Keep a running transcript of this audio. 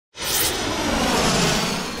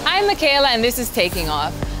Michaela and this is Taking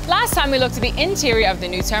Off. Last time we looked at the interior of the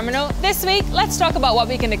new terminal. This week, let's talk about what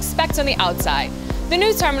we can expect on the outside. The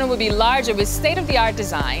new terminal will be larger with state-of-the-art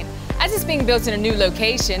design. As it's being built in a new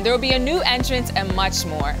location, there will be a new entrance and much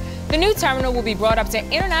more. The new terminal will be brought up to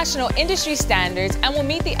international industry standards and will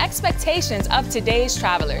meet the expectations of today's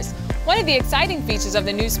travelers. One of the exciting features of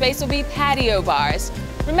the new space will be patio bars.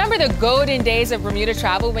 Remember the golden days of Bermuda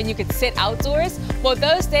travel when you could sit outdoors? Well,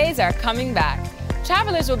 those days are coming back.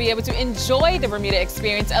 Travelers will be able to enjoy the Bermuda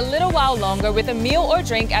experience a little while longer with a meal or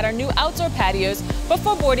drink at our new outdoor patios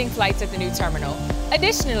before boarding flights at the new terminal.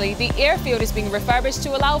 Additionally, the airfield is being refurbished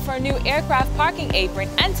to allow for a new aircraft parking apron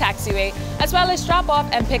and taxiway, as well as drop-off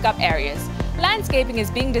and pick-up areas. Landscaping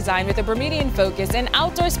is being designed with a Bermudian focus, and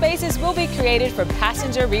outdoor spaces will be created for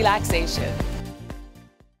passenger relaxation.